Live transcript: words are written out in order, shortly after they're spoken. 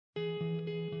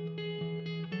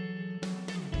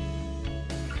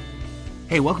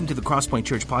Hey, welcome to the Crosspoint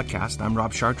Church podcast. I'm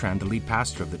Rob Chartrand, the lead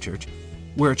pastor of the church.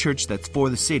 We're a church that's for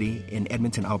the city in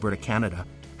Edmonton, Alberta, Canada,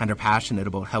 and are passionate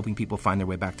about helping people find their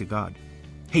way back to God.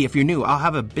 Hey, if you're new, I'll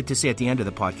have a bit to say at the end of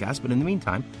the podcast, but in the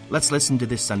meantime, let's listen to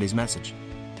this Sunday's message.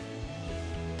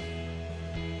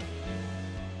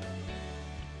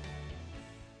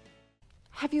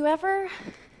 Have you ever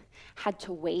had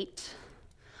to wait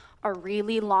a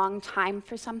really long time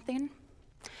for something?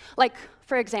 Like,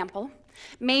 for example,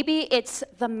 maybe it's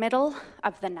the middle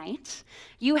of the night,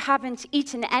 you haven't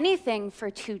eaten anything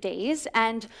for 2 days,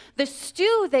 and the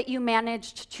stew that you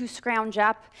managed to scrounge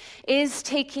up is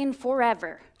taking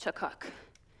forever to cook.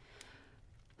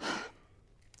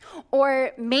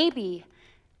 Or maybe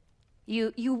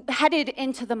you headed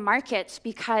into the market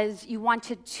because you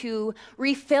wanted to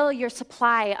refill your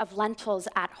supply of lentils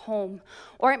at home.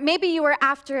 Or maybe you were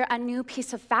after a new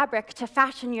piece of fabric to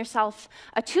fashion yourself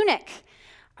a tunic.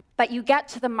 But you get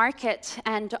to the market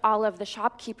and all of the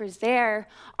shopkeepers there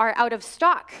are out of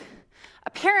stock.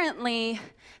 Apparently,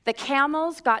 the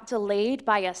camels got delayed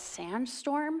by a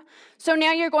sandstorm, so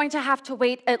now you're going to have to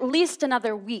wait at least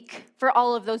another week for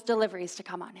all of those deliveries to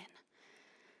come on in.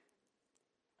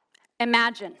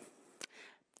 Imagine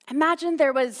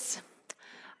there was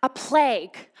a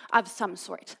plague of some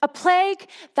sort, a plague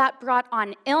that brought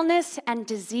on illness and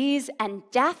disease and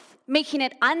death, making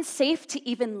it unsafe to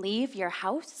even leave your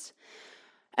house.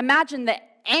 Imagine the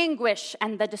anguish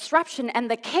and the disruption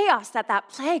and the chaos that that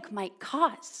plague might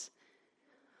cause.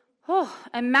 Oh,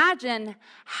 imagine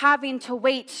having to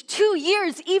wait 2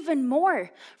 years, even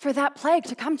more, for that plague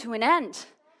to come to an end.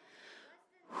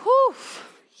 Whew,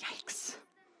 yikes.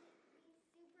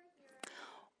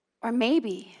 Or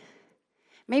maybe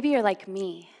you're like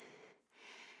me,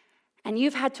 and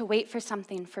you've had to wait for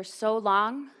something for so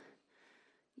long,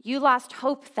 you lost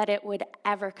hope that it would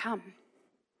ever come.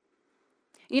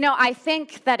 You know, I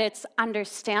think that it's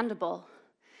understandable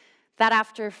that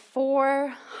after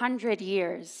 400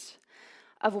 years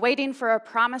of waiting for a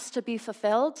promise to be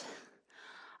fulfilled,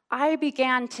 I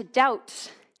began to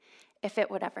doubt if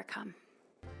it would ever come.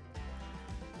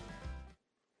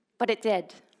 But it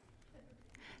did.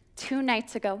 2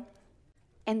 nights ago,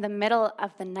 in the middle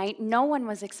of the night, no one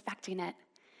was expecting it.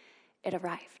 It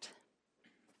arrived.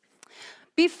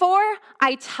 Before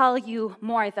I tell you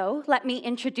more, though, let me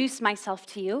introduce myself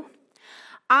to you.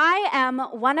 I am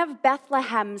one of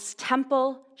Bethlehem's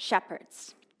temple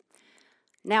shepherds.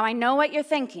 Now, I know what you're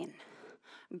thinking.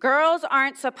 Girls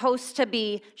aren't supposed to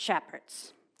be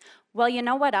shepherds. Well, you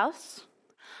know what else?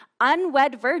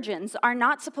 Unwed virgins are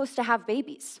not supposed to have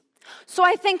babies. So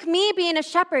I think me being a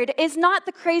shepherd is not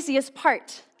the craziest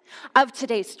part of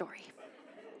today's story.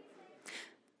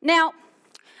 Now,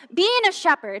 being a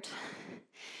shepherd,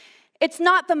 it's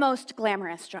not the most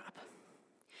glamorous job.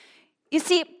 You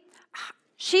see,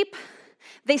 sheep,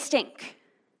 they stink.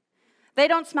 They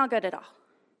don't smell good at all.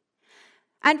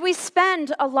 And we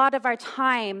spend a lot of our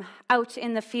time out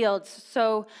in the fields,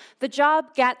 so the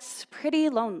job gets pretty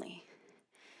lonely.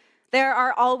 There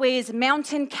are always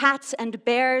mountain cats and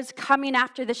bears coming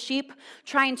after the sheep,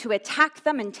 trying to attack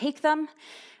them and take them.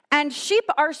 And sheep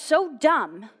are so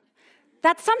dumb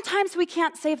that sometimes we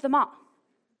can't save them all.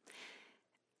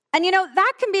 And you know,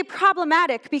 that can be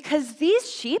problematic because these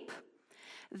sheep,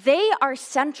 they are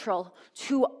central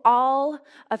to all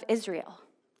of Israel.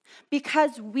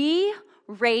 Because we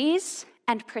raise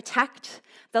and protect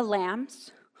the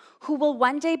lambs who will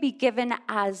one day be given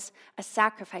as a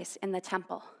sacrifice in the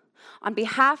temple on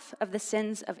behalf of the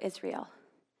sins of Israel.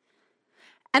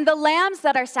 And the lambs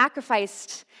that are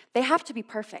sacrificed, they have to be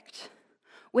perfect,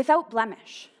 without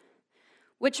blemish,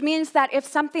 which means that if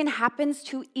something happens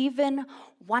to even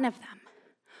one of them,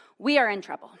 we are in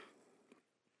trouble.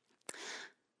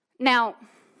 Now,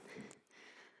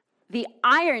 the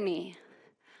irony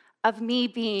of me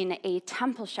being a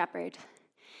temple shepherd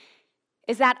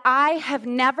is that I have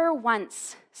never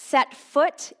once set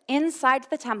foot inside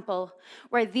the temple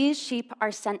where these sheep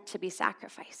are sent to be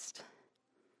sacrificed.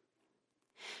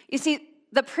 You see,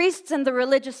 the priests and the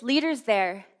religious leaders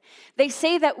there, they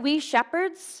say that we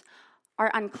shepherds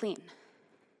are unclean,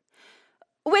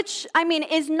 which,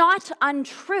 is not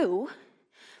untrue,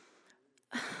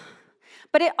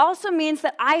 but it also means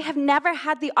that I have never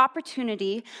had the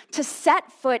opportunity to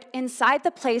set foot inside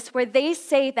the place where they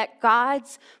say that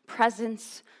God's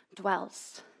presence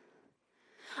dwells.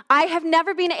 I have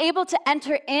never been able to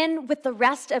enter in with the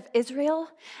rest of Israel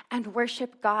and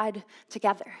worship God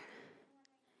together.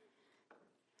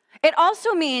 It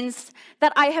also means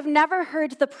that I have never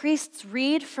heard the priests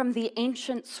read from the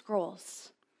ancient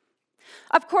scrolls.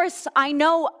 Of course, I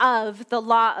know of the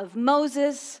law of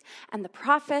Moses and the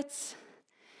prophets,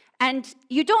 And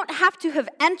you don't have to have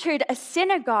entered a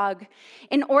synagogue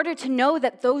in order to know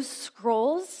that those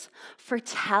scrolls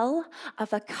foretell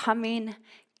of a coming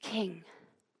king.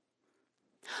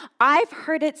 I've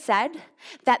heard it said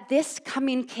that this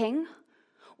coming king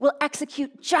will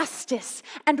execute justice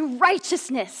and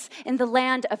righteousness in the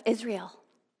land of Israel.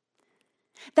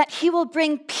 That he will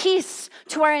bring peace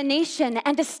to our nation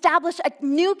and establish a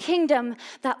new kingdom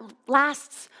that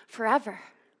lasts forever.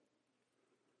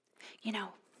 You know,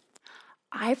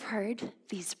 I've heard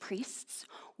these priests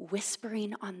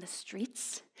whispering on the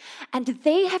streets, and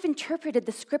they have interpreted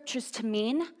the scriptures to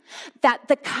mean that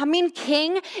the coming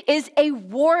king is a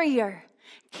warrior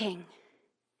king.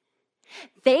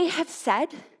 They have said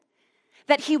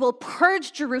that he will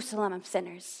purge Jerusalem of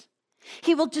sinners.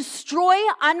 He will destroy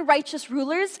unrighteous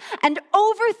rulers and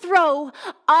overthrow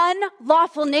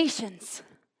unlawful nations.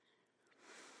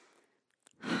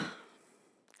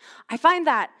 I find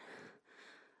that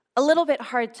a little bit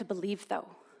hard to believe, though,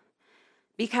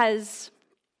 because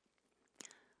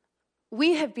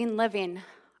we have been living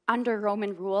under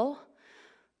Roman rule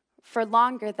for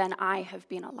longer than I have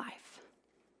been alive.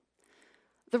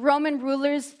 The Roman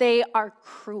rulers, they are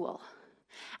cruel,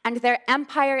 and their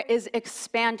empire is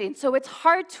expanding. So it's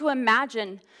hard to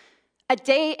imagine a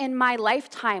day in my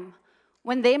lifetime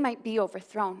when they might be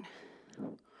overthrown.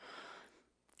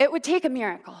 It would take a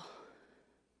miracle.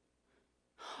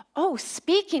 Oh,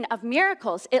 speaking of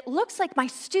miracles, it looks like my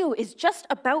stew is just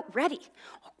about ready.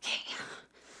 Okay.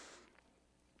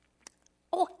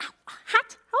 Oh,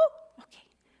 hot. Oh, okay.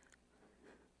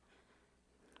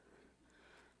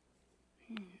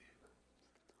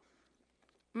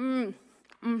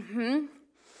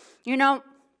 You know,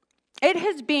 it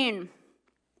has been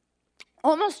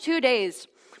almost 2 days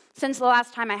since the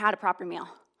last time I had a proper meal.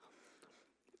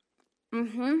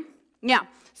 Yeah.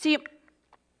 See,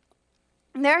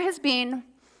 there has been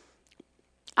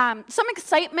some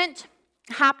excitement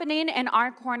happening in our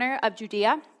corner of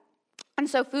Judea, and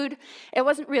so food, it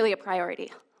wasn't really a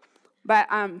priority. But,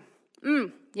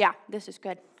 yeah, this is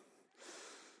good.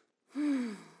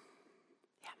 Yeah.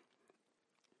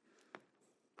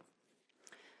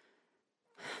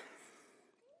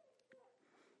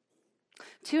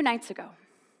 2 nights ago,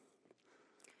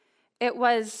 it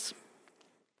was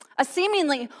a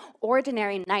seemingly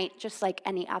ordinary night, just like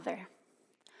any other.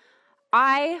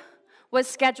 I was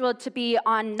scheduled to be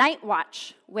on night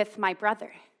watch with my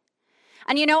brother.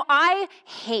 And you know, I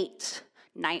hate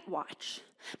night watch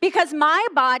because my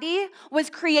body was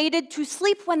created to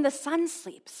sleep when the sun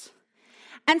sleeps.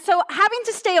 And so having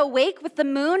to stay awake with the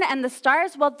moon and the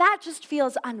stars, well, that just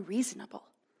feels unreasonable.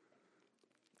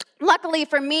 Luckily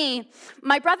for me,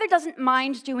 my brother doesn't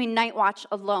mind doing night watch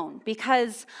alone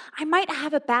because I might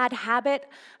have a bad habit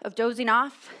of dozing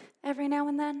off every now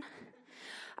and then.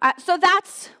 So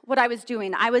that's what I was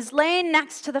doing. I was laying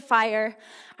next to the fire.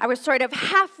 I was sort of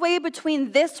halfway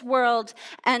between this world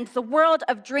and the world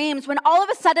of dreams when all of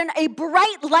a sudden a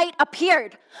bright light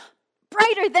appeared,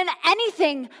 brighter than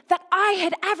anything that I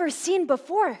had ever seen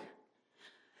before.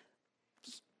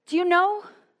 Do you know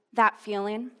that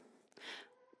feeling?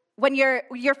 When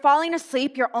you're falling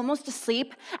asleep, you're almost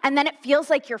asleep, and then it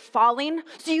feels like you're falling,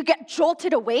 so you get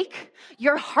jolted awake.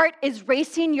 Your heart is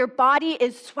racing, your body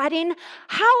is sweating.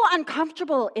 How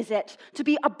uncomfortable is it to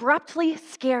be abruptly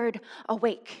scared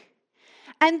awake?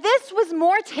 And this was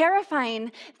more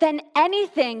terrifying than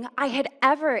anything I had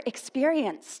ever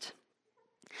experienced.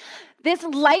 This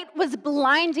light was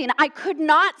blinding. I could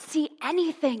not see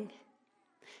anything.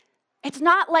 It's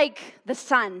not like the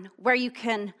sun, where you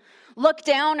can look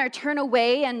down or turn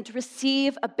away and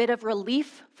receive a bit of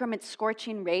relief from its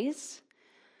scorching rays.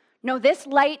 No, this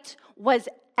light was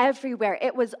everywhere.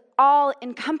 It was all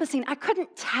encompassing. I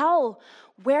couldn't tell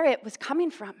where it was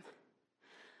coming from.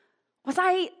 Was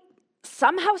I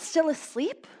somehow still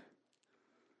asleep?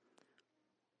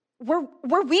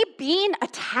 Were we being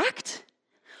attacked?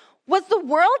 Was the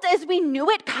world as we knew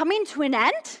it coming to an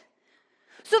end?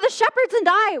 So the shepherds and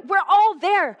I were all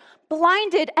there,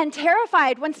 blinded and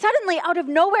terrified, when suddenly, out of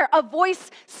nowhere, a voice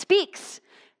speaks.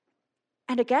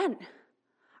 And again,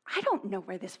 I don't know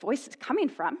where this voice is coming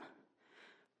from.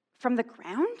 From the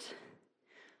ground?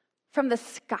 From the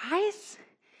skies?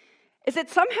 Is it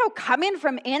somehow coming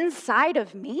from inside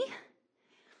of me?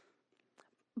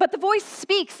 But the voice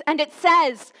speaks and it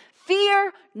says,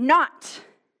 "Fear not."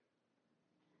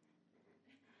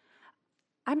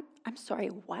 I'm sorry,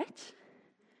 what?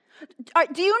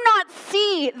 Do you not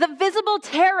see the visible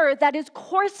terror that is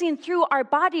coursing through our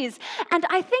bodies? And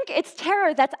I think it's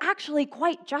terror that's actually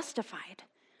quite justified.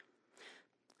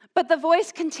 But the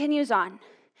voice continues on,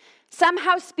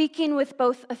 somehow speaking with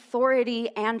both authority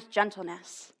and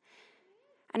gentleness.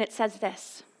 And it says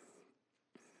this: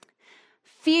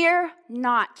 "Fear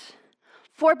not,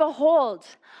 for behold,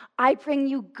 I bring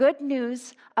you good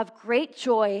news of great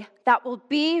joy that will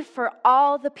be for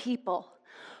all the people.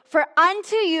 For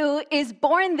unto you is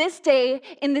born this day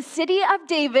in the city of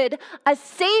David a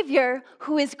Savior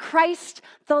who is Christ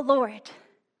the Lord."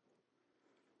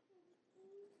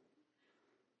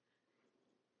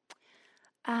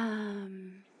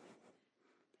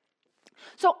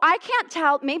 So I can't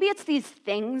tell, maybe it's these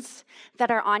things that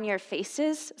are on your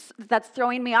faces that's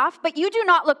throwing me off, but you do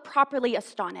not look properly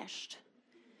astonished.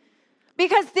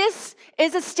 Because this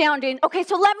is astounding. Okay,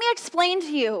 so let me explain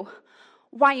to you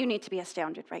why you need to be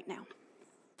astounded right now.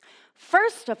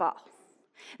 First of all,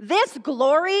 this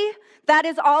glory that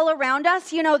is all around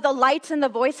us, you know, the lights and the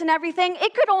voice and everything,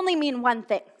 it could only mean one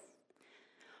thing.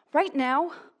 Right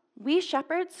now, we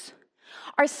shepherds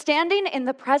are standing in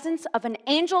the presence of an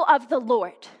angel of the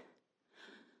Lord.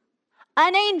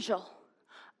 An angel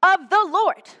of the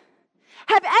Lord.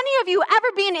 Have any of you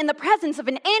ever been in the presence of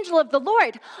an angel of the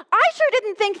Lord? I sure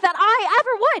didn't think that I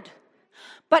ever would.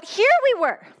 But here we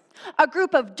were, a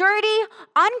group of dirty,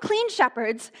 unclean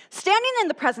shepherds standing in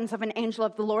the presence of an angel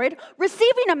of the Lord,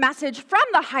 receiving a message from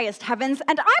the highest heavens,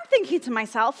 and I'm thinking to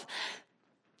myself,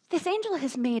 this angel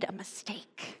has made a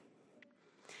mistake.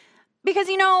 Because,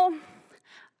 you know,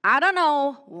 I don't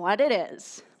know what it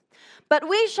is, but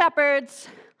we shepherds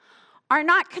are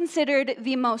not considered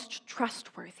the most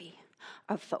trustworthy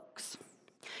of folks.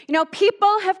 You know,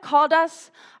 people have called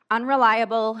us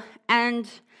unreliable, and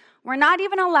we're not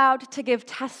even allowed to give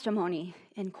testimony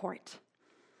in court.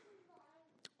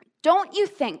 Don't you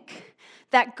think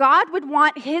that God would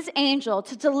want his angel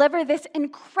to deliver this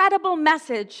incredible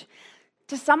message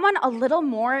to someone a little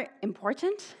more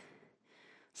important?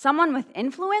 Someone with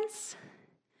influence?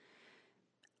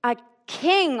 A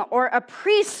king or a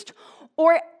priest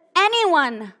or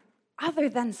anyone other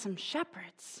than some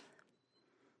shepherds?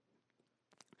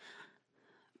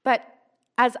 But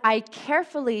as I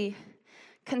carefully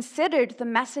considered the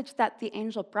message that the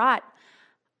angel brought,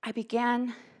 I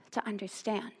began to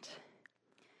understand.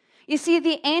 You see,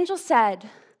 the angel said,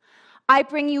 "I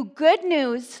bring you good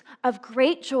news of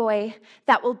great joy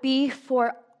that will be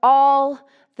for all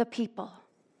the people."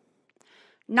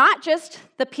 Not just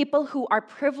the people who are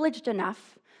privileged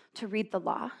enough to read the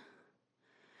law.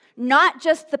 Not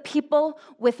just the people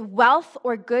with wealth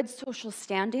or good social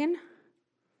standing.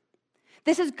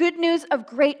 This is good news of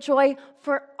great joy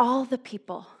for all the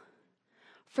people.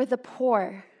 For the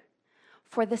poor,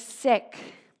 for the sick,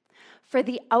 for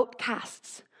the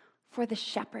outcasts, for the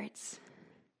shepherds.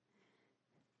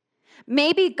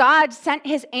 Maybe God sent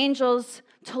his angels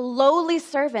to lowly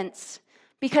servants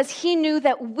because he knew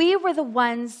that we were the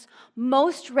ones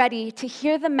most ready to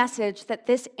hear the message that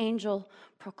this angel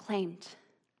proclaimed.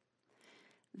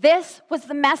 This was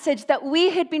the message that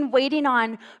we had been waiting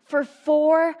on for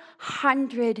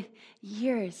 400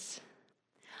 years.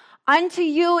 Unto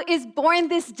you is born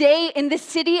this day in the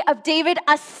city of David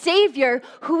a Savior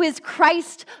who is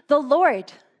Christ the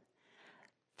Lord.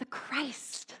 The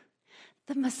Christ,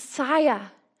 the Messiah,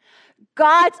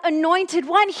 God's anointed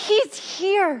one, he's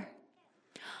here.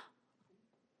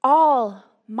 All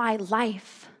my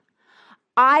life,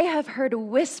 I have heard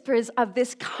whispers of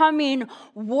this coming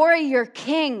warrior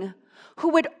king who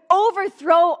would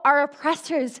overthrow our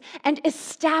oppressors and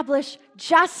establish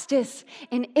justice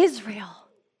in Israel.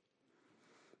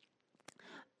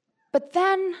 But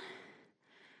then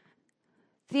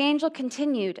the angel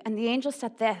continued, and the angel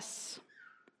said this: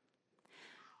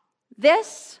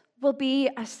 "This will be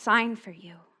a sign for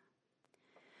you.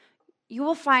 You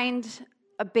will find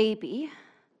a baby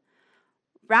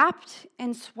wrapped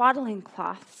in swaddling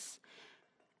cloths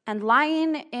and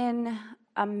lying in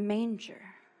a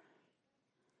manger."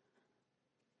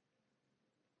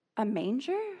 A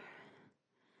manger?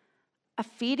 A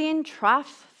feeding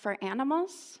trough for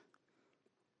animals?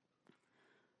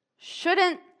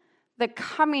 Shouldn't the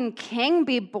coming king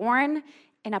be born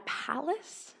in a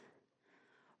palace,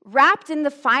 wrapped in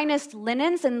the finest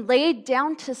linens and laid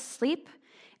down to sleep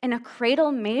in a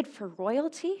cradle made for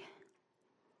royalty?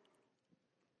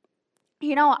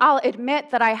 You know, I'll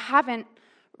admit that I haven't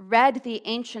read the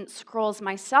ancient scrolls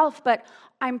myself, but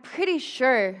I'm pretty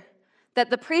sure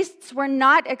that the priests were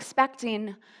not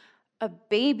expecting a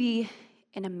baby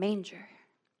in a manger.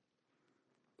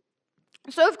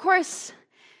 So, of course,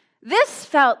 this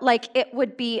felt like it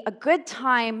would be a good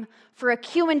time for a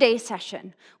Q&A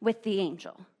session with the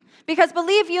angel. Because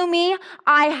believe you me,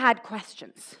 I had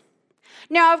questions.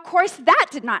 Now, of course, that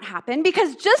did not happen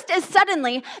because just as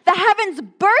suddenly the heavens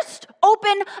burst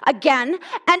open again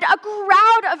and a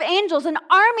crowd of angels, an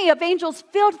army of angels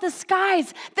filled the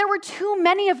skies. There were too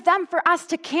many of them for us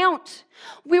to count.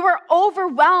 We were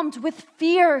overwhelmed with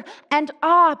fear and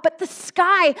awe, but the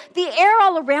sky, the air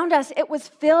all around us, it was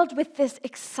filled with this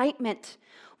excitement.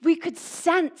 We could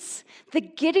sense the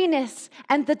giddiness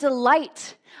and the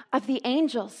delight of the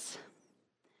angels.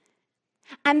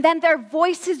 And then their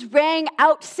voices rang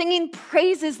out, singing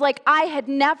praises like I had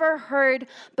never heard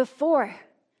before.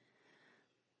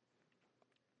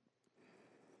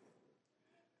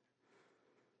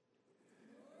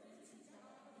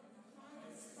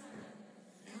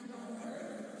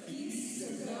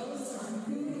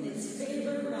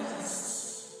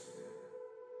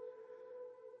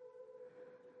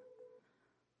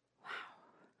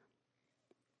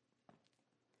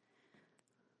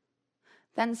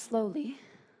 Then slowly,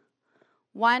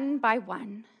 one by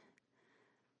one,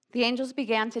 the angels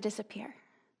began to disappear,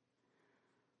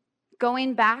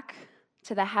 going back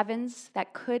to the heavens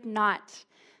that could not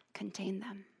contain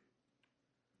them.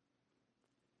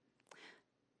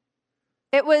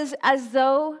 It was as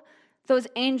though those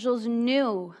angels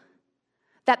knew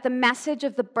that the message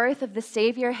of the birth of the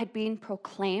Savior had been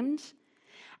proclaimed,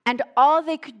 and all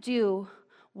they could do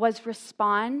was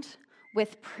respond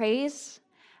with praise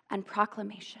and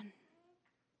proclamation.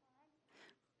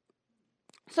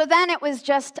 So then it was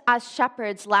just us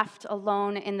shepherds left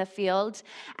alone in the field,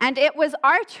 and it was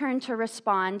our turn to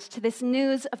respond to this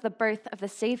news of the birth of the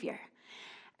Savior.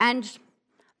 And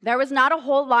there was not a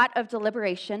whole lot of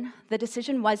deliberation. The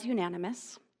decision was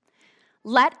unanimous.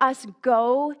 Let us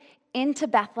go into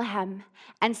Bethlehem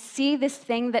and see this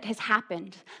thing that has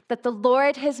happened, that the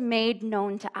Lord has made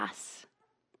known to us.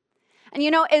 And you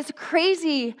know, as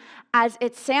crazy as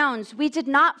it sounds, we did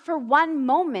not for one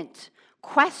moment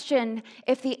question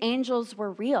if the angels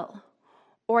were real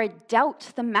or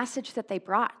doubt the message that they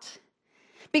brought.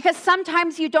 Because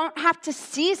sometimes you don't have to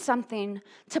see something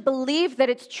to believe that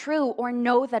it's true or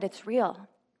know that it's real.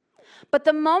 But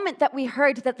the moment that we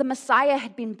heard that the Messiah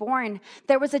had been born,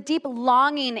 there was a deep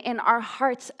longing in our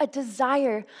hearts, a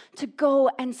desire to go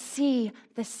and see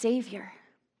the Savior.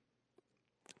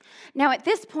 Now, at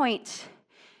this point,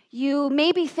 you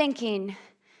may be thinking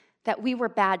that we were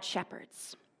bad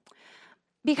shepherds,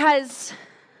 because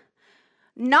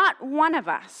not one of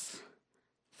us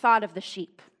thought of the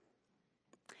sheep.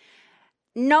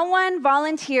 No one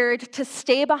volunteered to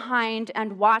stay behind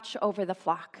and watch over the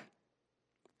flock.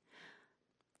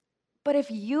 But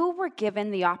if you were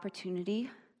given the opportunity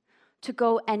to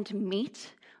go and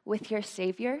meet with your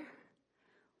Savior,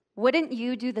 wouldn't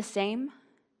you do the same?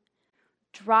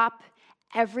 Drop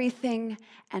everything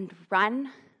and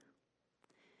run?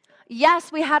 Yes,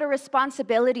 we had a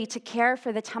responsibility to care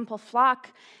for the temple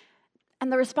flock, and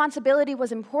the responsibility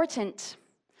was important.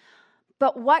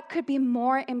 But what could be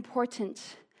more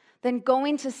important than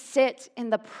going to sit in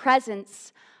the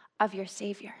presence of your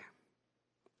Savior?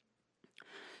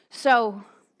 So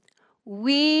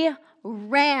we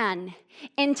ran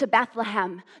into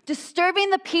Bethlehem, disturbing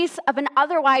the peace of an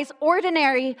otherwise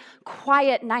ordinary,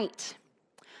 quiet night.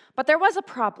 But there was a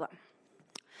problem.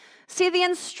 See, the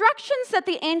instructions that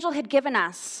the angel had given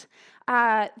us,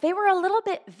 they were a little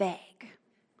bit vague.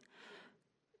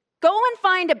 Go and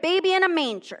find a baby in a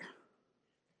manger.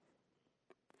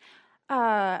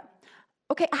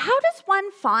 Okay, how does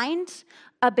one find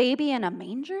a baby in a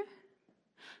manger?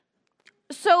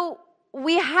 So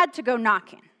we had to go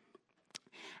knocking.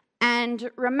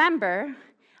 And remember,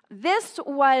 this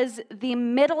was the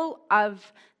middle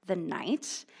of the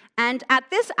night, and at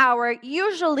this hour,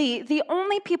 usually the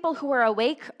only people who are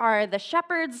awake are the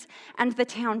shepherds and the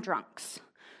town drunks.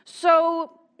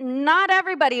 So not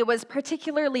everybody was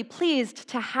particularly pleased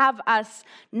to have us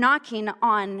knocking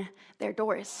on their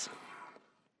doors.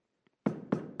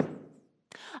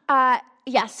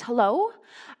 Yes, hello?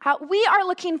 We are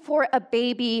looking for a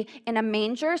baby in a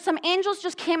manger. Some angels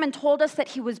just came and told us that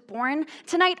he was born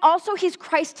tonight. Also, he's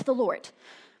Christ the Lord.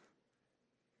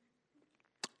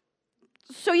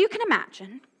 So you can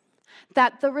imagine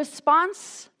that the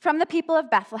response from the people of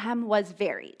Bethlehem was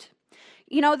varied.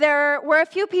 You know, there were a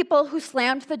few people who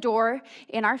slammed the door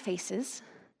in our faces.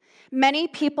 Many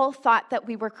people thought that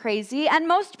we were crazy, and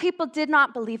most people did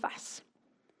not believe us.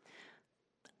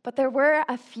 But there were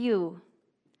a few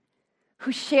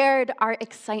who shared our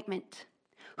excitement,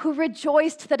 who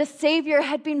rejoiced that a Savior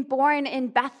had been born in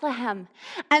Bethlehem.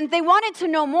 And they wanted to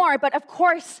know more, but of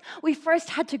course, we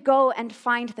first had to go and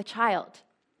find the child.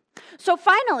 So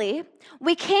finally,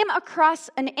 we came across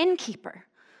an innkeeper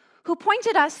who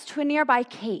pointed us to a nearby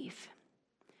cave.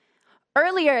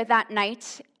 Earlier that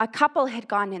night, a couple had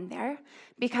gone in there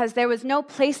because there was no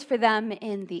place for them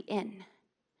in the inn.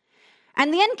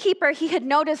 And the innkeeper, he had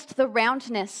noticed the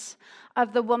roundness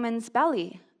of the woman's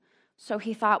belly. So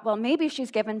he thought, well, maybe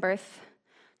she's given birth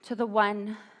to the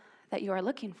one that you are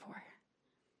looking for.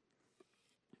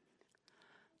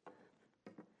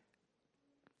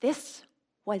 This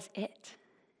was it.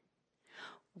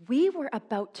 We were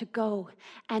about to go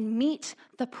and meet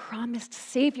the promised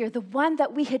Savior, the one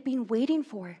that we had been waiting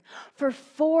for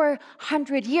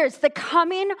 400 years, the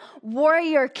coming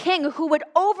warrior king who would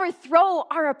overthrow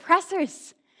our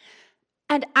oppressors.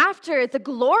 And after the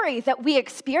glory that we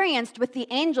experienced with the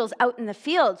angels out in the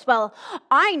fields, well,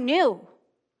 I knew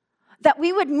that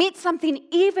we would meet something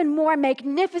even more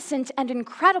magnificent and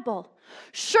incredible.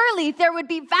 Surely there would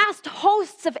be vast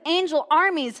hosts of angel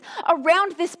armies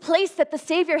around this place that the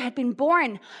Savior had been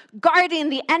born, guarding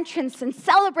the entrance and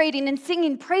celebrating and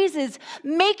singing praises,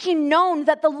 making known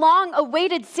that the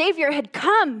long-awaited Savior had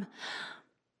come.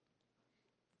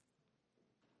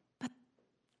 But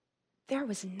there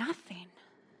was nothing.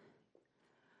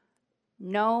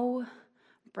 No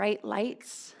bright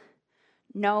lights,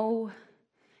 no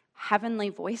heavenly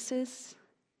voices.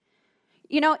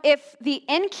 You know, if the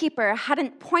innkeeper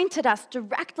hadn't pointed us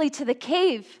directly to the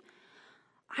cave,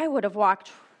 I would have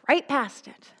walked right past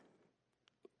it.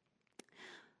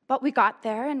 But we got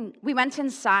there and we went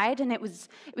inside, and it was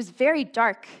very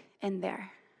dark in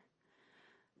there.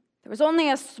 There was only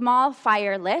a small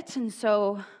fire lit, and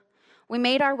so we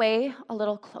made our way a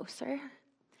little closer.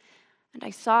 And I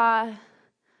saw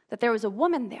that there was a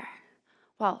woman there.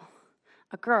 Well,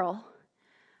 a girl.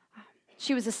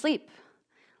 She was asleep,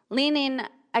 leaning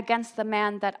against the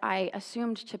man that I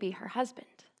assumed to be her husband.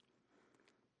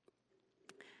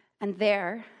 And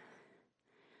there,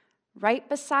 right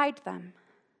beside them,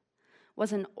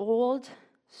 was an old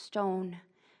stone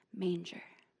manger.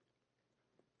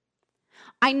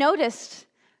 I noticed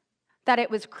that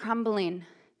it was crumbling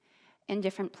in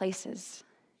different places.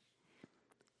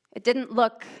 It didn't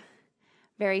look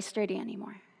very sturdy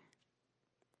anymore.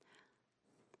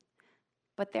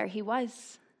 But there he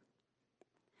was.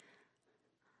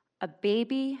 A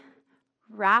baby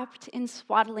wrapped in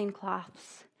swaddling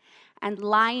cloths and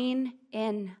lying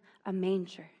in a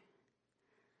manger,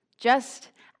 just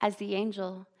as the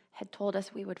angel had told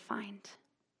us we would find.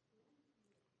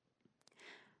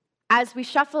 As we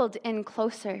shuffled in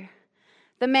closer,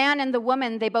 the man and the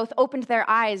woman, they both opened their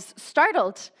eyes,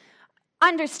 startled.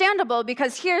 Understandable,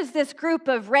 because here's this group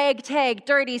of ragtag,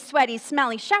 dirty, sweaty,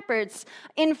 smelly shepherds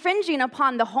infringing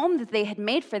upon the home that they had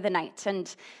made for the night,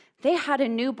 and they had a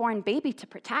newborn baby to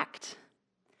protect.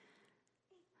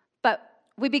 But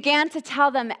we began to tell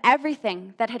them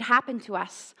everything that had happened to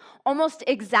us, almost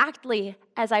exactly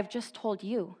as I've just told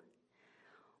you.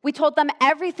 We told them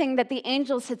everything that the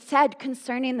angels had said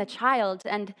concerning the child,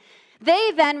 and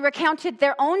they then recounted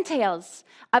their own tales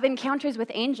of encounters with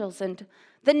angels and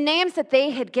the names that they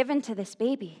had given to this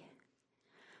baby.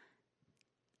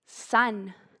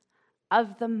 Son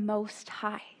of the Most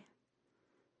High.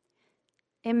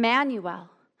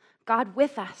 Emmanuel, God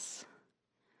with us.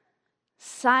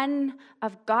 Son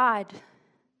of God,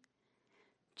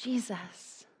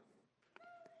 Jesus.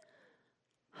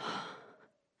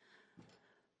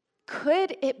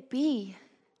 Could it be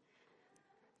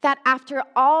that after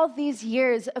all these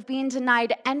years of being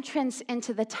denied entrance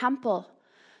into the temple,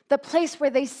 the place where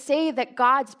they say that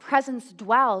God's presence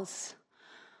dwells,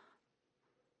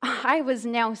 I was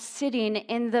now sitting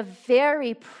in the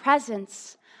very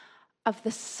presence of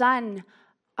the Son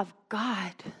of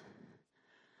God?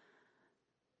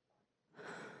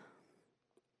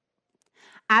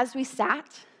 As we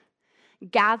sat,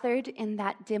 gathered in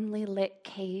that dimly lit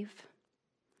cave,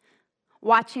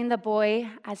 watching the boy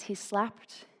as he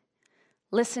slept,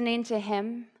 listening to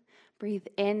him breathe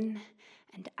in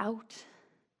and out,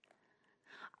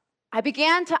 I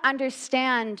began to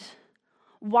understand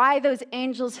why those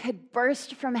angels had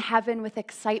burst from heaven with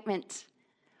excitement,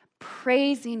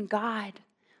 praising God.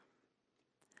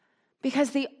 Because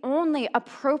the only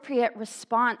appropriate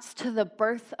response to the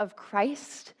birth of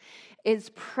Christ is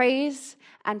praise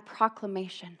and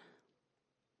proclamation.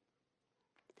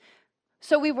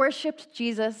 So we worshiped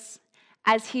Jesus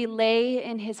as he lay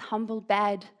in his humble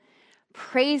bed,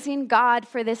 praising God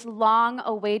for this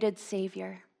long-awaited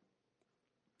Savior.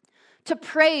 To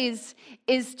praise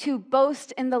is to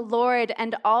boast in the Lord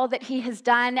and all that he has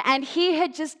done, and he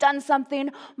had just done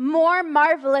something more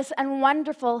marvelous and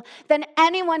wonderful than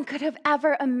anyone could have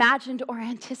ever imagined or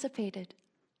anticipated.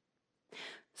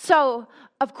 So,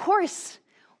 of course,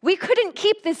 we couldn't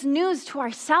keep this news to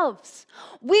ourselves.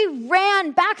 We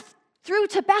ran back through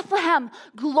to Bethlehem,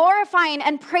 glorifying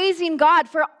and praising God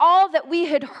for all that we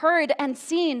had heard and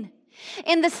seen.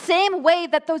 In the same way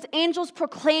that those angels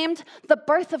proclaimed the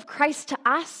birth of Christ to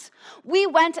us, we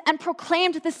went and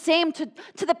proclaimed the same to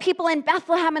the people in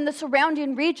Bethlehem and the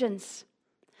surrounding regions.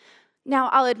 Now,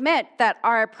 I'll admit that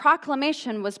our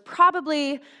proclamation was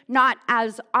probably not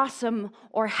as awesome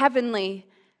or heavenly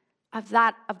as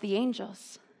that of the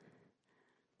angels.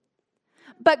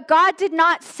 But God did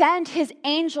not send his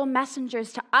angel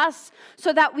messengers to us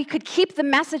so that we could keep the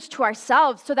message to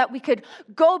ourselves, so that we could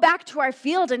go back to our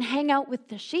field and hang out with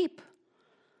the sheep.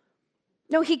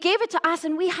 No, he gave it to us,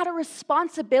 and we had a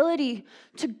responsibility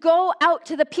to go out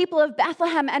to the people of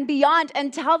Bethlehem and beyond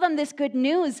and tell them this good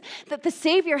news that the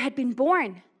Savior had been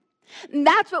born. And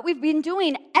that's what we've been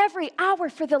doing every hour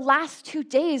for the last 2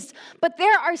 days. But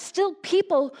there are still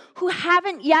people who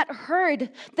haven't yet heard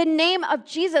the name of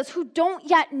Jesus, who don't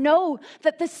yet know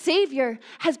that the Savior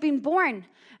has been born.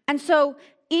 And so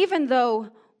even though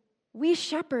we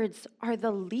shepherds are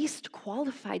the least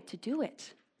qualified to do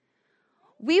it,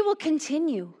 we will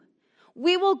continue.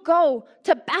 We will go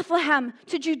to Bethlehem,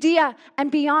 to Judea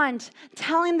and beyond,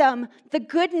 telling them the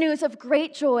good news of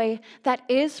great joy that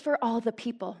is for all the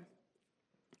people.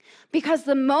 Because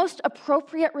the most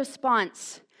appropriate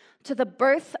response to the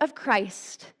birth of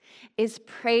Christ is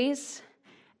praise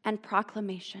and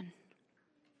proclamation.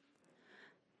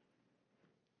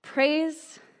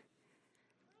 Praise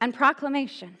and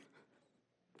proclamation.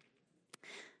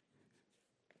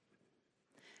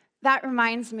 That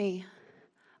reminds me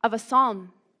of a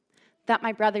psalm that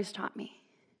my brothers taught me.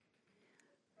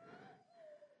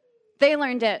 They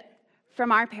learned it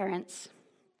from our parents,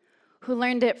 who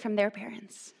learned it from their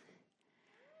parents.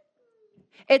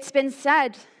 It's been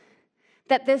said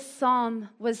that this psalm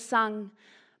was sung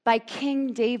by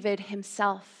King David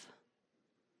himself.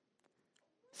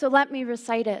 So let me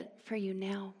recite it for you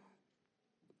now.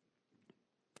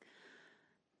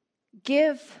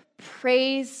 Give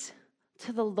praise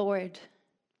to the Lord.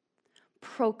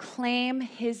 Proclaim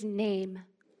his name.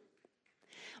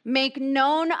 Make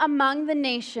known among the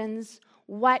nations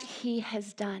what he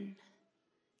has done.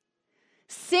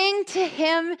 Sing to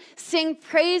him, sing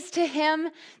praise to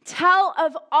him, tell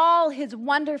of all his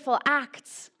wonderful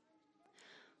acts.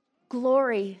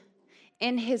 Glory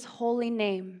in his holy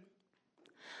name.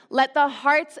 Let the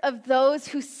hearts of those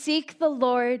who seek the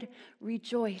Lord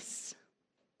rejoice.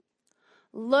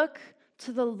 Look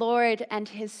to the Lord and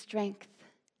his strength.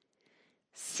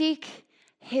 Seek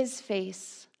his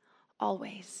face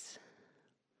always.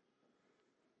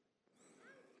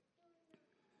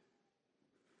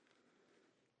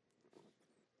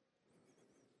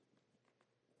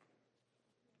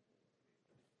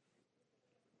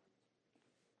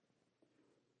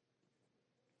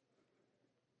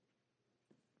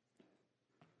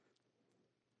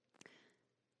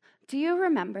 Do you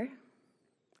remember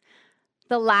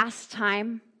the last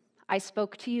time I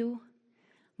spoke to you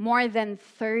more than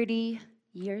 30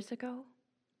 years ago?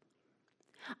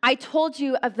 I told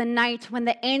you of the night when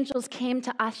the angels came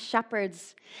to us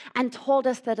shepherds and told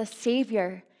us that a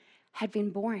Savior had been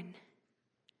born.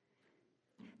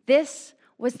 This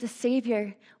was the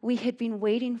Savior we had been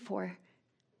waiting for,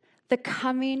 the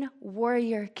coming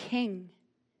warrior king.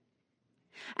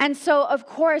 And so, of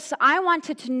course, I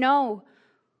wanted to know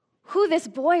who this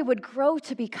boy would grow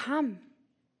to become.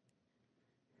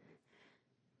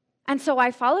 And so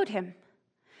I followed him.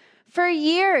 For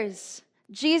years,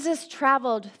 Jesus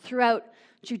traveled throughout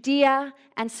Judea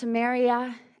and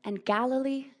Samaria and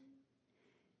Galilee.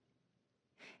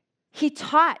 He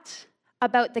taught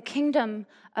about the kingdom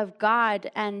of God,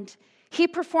 and he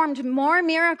performed more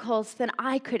miracles than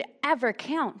I could ever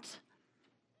count.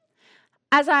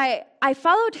 As I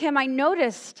followed him,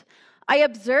 I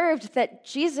observed that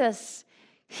Jesus,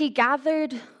 he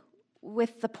gathered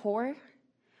with the poor,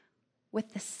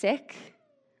 with the sick,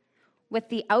 with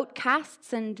the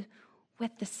outcasts, and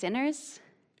with the sinners.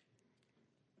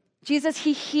 Jesus,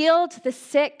 he healed the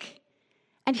sick,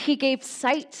 and he gave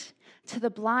sight to the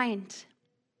blind.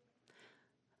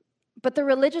 But the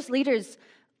religious leaders,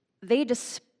 they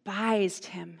despised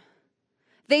him.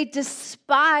 They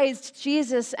despised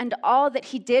Jesus and all that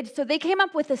he did, so they came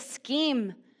up with a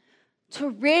scheme to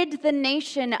rid the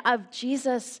nation of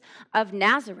Jesus of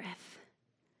Nazareth.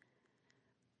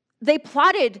 They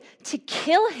plotted to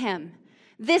kill him,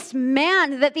 this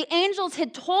man that the angels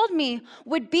had told me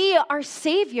would be our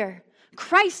Savior,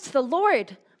 Christ the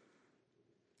Lord.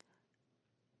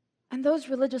 And those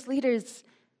religious leaders,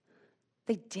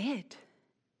 they did.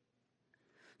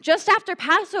 Just after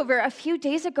Passover, a few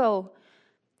days ago,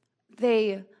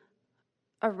 they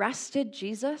arrested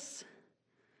Jesus.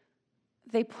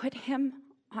 they put him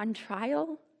on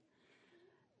trial,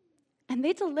 and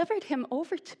they delivered him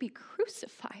over to be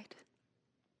crucified.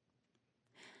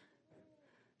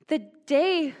 The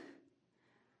day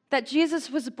that Jesus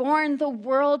was born, the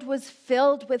world was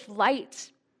filled with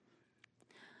light.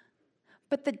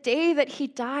 But the day that he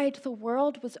died, the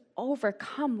world was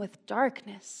overcome with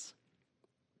darkness.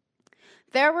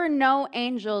 There were no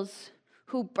angels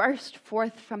who burst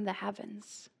forth from the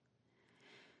heavens.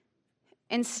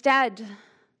 Instead,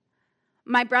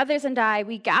 my brothers and I,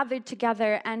 we gathered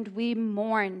together and we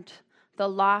mourned the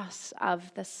loss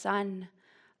of the Son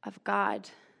of God.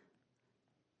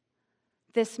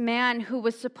 This man who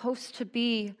was supposed to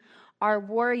be our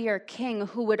warrior king,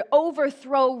 who would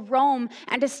overthrow Rome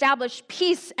and establish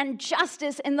peace and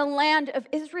justice in the land of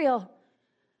Israel.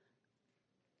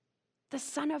 The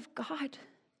Son of God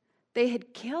they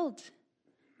had killed.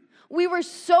 We were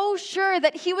so sure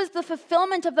that he was the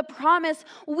fulfillment of the promise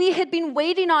we had been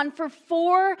waiting on for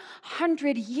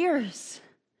 400 years.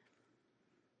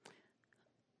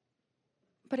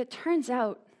 But it turns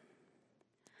out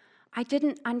I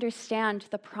didn't understand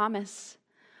the promise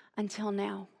until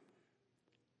now.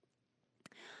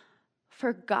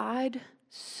 For God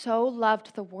so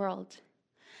loved the world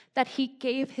that he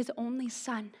gave his only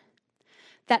Son,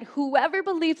 that whoever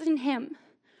believes in him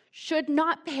should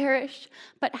not perish,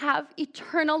 but have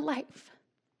eternal life.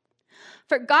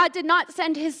 For God did not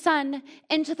send his Son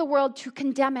into the world to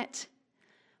condemn it,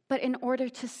 but in order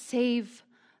to save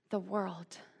the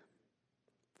world.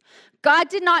 God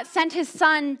did not send his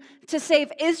Son to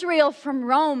save Israel from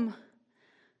Rome.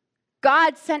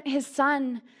 God sent his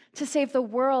Son to save the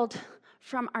world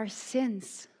from our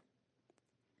sins.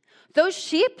 Those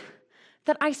sheep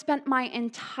that I spent my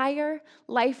entire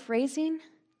life raising,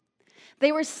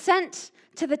 they were sent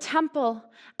to the temple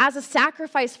as a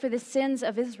sacrifice for the sins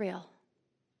of Israel.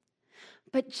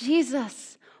 But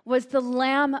Jesus was the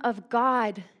Lamb of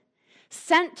God,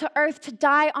 sent to earth to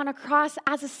die on a cross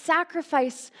as a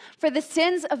sacrifice for the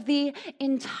sins of the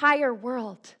entire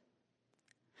world.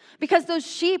 Because those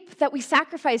sheep that we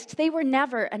sacrificed, they were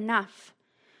never enough.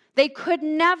 They could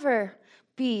never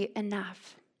be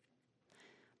enough.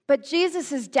 But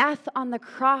Jesus' death on the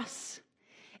cross,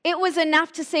 it was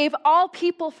enough to save all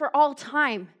people for all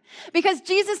time. Because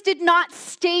Jesus did not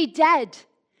stay dead.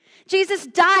 Jesus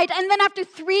died, and then after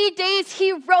 3 days,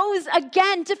 he rose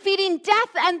again, defeating death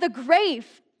and the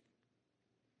grave.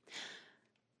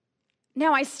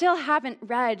 Now, I still haven't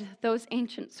read those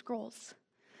ancient scrolls,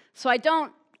 so I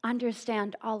don't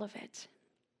understand all of it.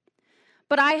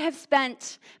 But I have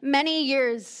spent many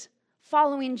years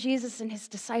following Jesus and his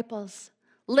disciples,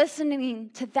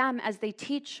 listening to them as they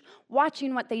teach,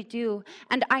 watching what they do,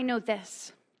 and I know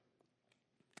this.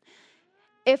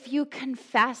 If you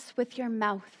confess with your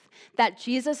mouth that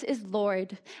Jesus is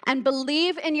Lord and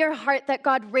believe in your heart that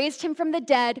God raised him from the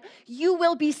dead, you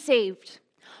will be saved.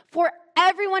 For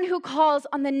everyone who calls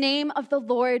on the name of the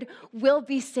Lord will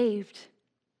be saved.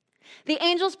 The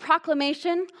angel's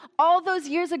proclamation, all those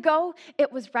years ago,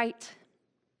 it was right.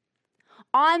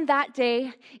 On that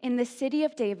day, in the city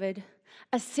of David,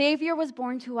 a Savior was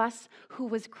born to us who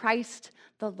was Christ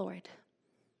the Lord.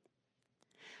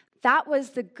 That was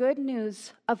the good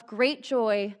news of great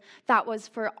joy that was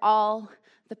for all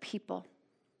the people.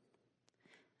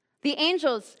 The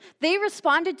angels, they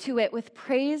responded to it with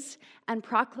praise and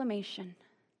proclamation.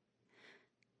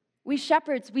 We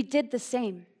shepherds, we did the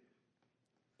same.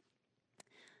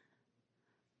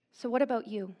 So what about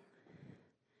you?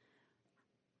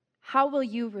 How will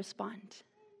you respond?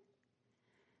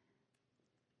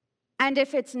 And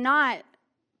if it's not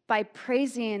by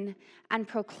praising and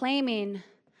proclaiming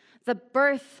the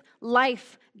birth,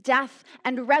 life, death,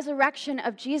 and resurrection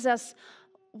of Jesus,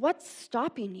 what's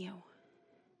stopping you?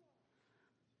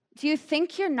 Do you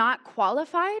think you're not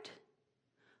qualified?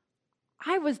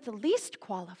 I was the least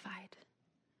qualified.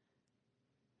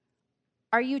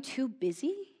 Are you too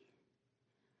busy?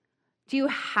 Do you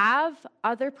have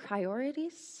other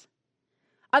priorities?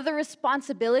 Other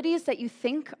responsibilities that you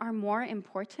think are more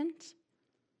important?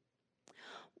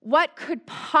 What could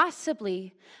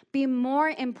possibly be more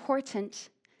important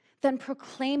than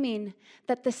proclaiming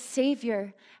that the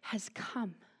Savior has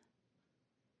come?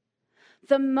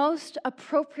 The most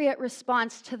appropriate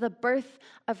response to the birth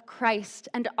of Christ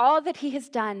and all that he has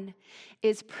done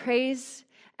is praise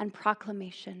and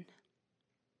proclamation.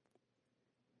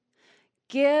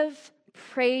 Give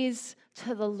praise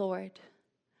to the Lord.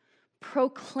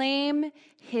 Proclaim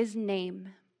his name.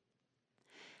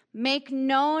 Make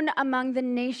known among the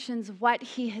nations what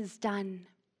he has done.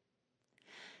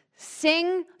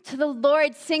 Sing to the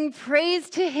Lord, sing praise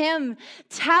to him.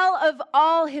 Tell of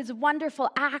all his wonderful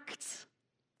acts.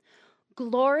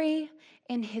 glory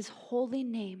in his holy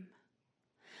name.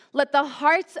 Let the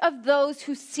hearts of those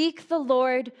who seek the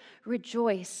Lord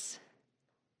rejoice.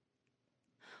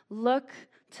 Look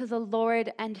to the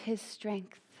Lord and his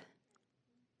strength.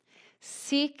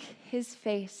 Seek his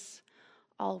face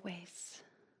always.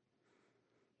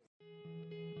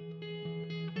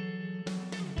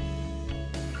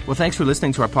 Well, thanks for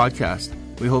listening to our podcast.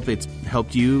 We hope it's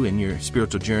helped you in your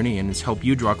spiritual journey and it's helped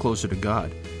you draw closer to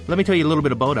God. Let me tell you a little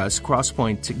bit about us.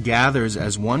 Crosspoint gathers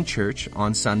as one church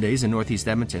on Sundays in Northeast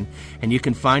Edmonton, and you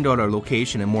can find out our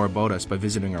location and more about us by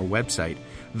visiting our website,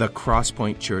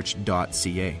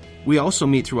 thecrosspointchurch.ca. We also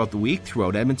meet throughout the week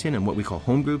throughout Edmonton in what we call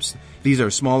home groups. These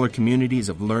are smaller communities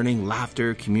of learning,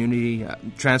 laughter, community,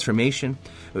 transformation.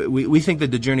 We think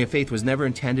that the journey of faith was never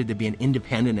intended to be an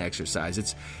independent exercise.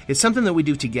 It's something that we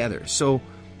do together. So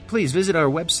please visit our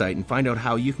website and find out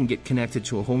how you can get connected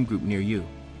to a home group near you.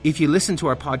 If you listen to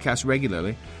our podcast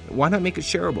regularly, why not make it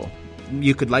shareable?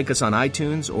 You could like us on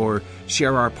iTunes or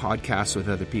share our podcasts with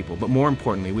other people. But more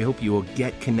importantly, we hope you will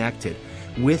get connected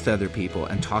with other people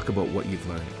and talk about what you've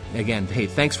learned. Again, hey,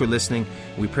 thanks for listening.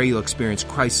 We pray you'll experience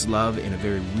Christ's love in a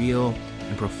very real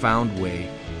and profound way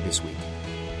this week.